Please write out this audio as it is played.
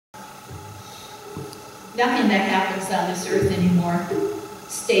nothing that happens on this earth anymore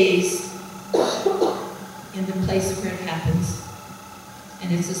stays in the place where it happens.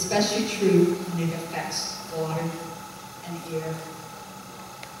 And it's especially true when it affects water and air.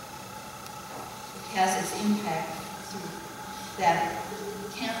 It has its impact that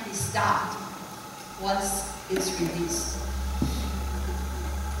can't be stopped once it's released.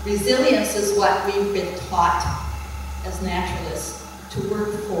 Resilience is what we've been taught as naturalists to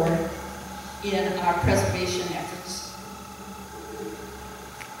work for in our preservation efforts.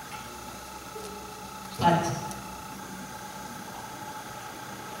 But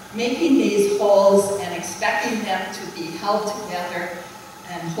making these holes and expecting them to be held together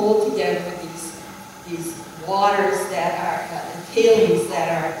and hold together these waters that are tailings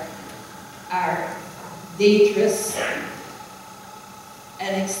that are dangerous,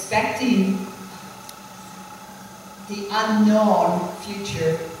 and expecting the unknown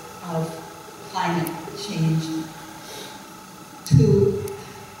future of climate change to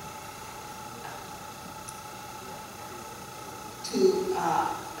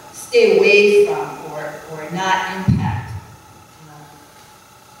stay away from or not impact.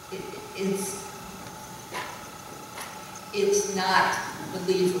 It's not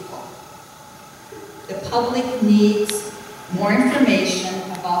believable. The public needs more information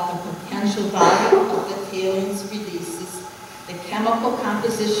about the potential value of the tailings releases, the chemical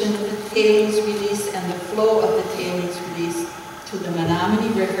composition of the tailings release, and the flow of the tailings release to the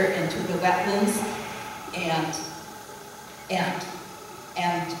Menominee River and to the wetlands, and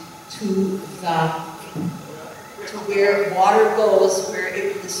to where water goes, where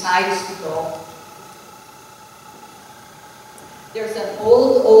it decides to go. There's an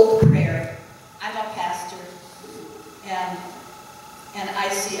old prayer. I'm a pastor, and I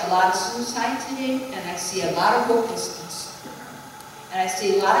see a lot of suicide today, and I see a lot of hopelessness, and I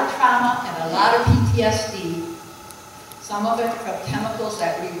see a lot of trauma and a lot of PTSD. Some of it from chemicals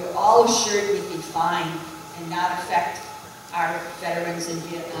that we were all assured would be fine and not affect our veterans in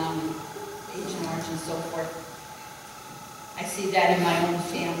Vietnam, and Agent Orange, and so forth. I see that in my own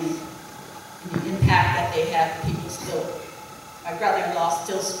family, and the impact that they have. People still, my brother-in-law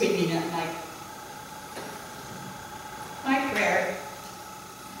still screaming at night. My prayer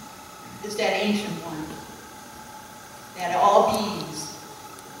is that ancient one, that all beings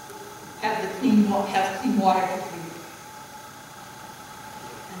have clean water to drink,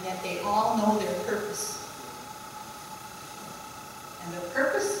 and that they all know their purpose. And the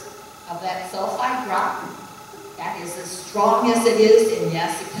purpose of that sulfide rock, that is as strong as it is, and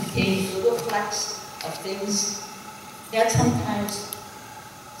yes, it contains little flecks of things that sometimes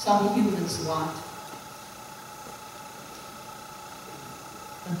some humans want.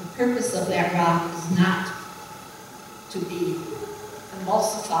 But the purpose of that rock is not to be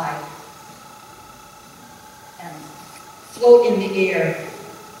emulsified and float in the air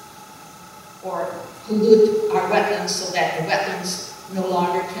or pollute our wetlands so that the wetlands no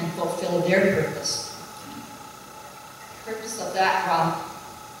longer can fulfill their purpose. The purpose of that rock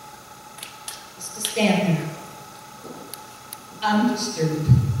is to stand there, undisturbed.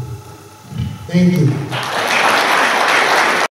 Thank you.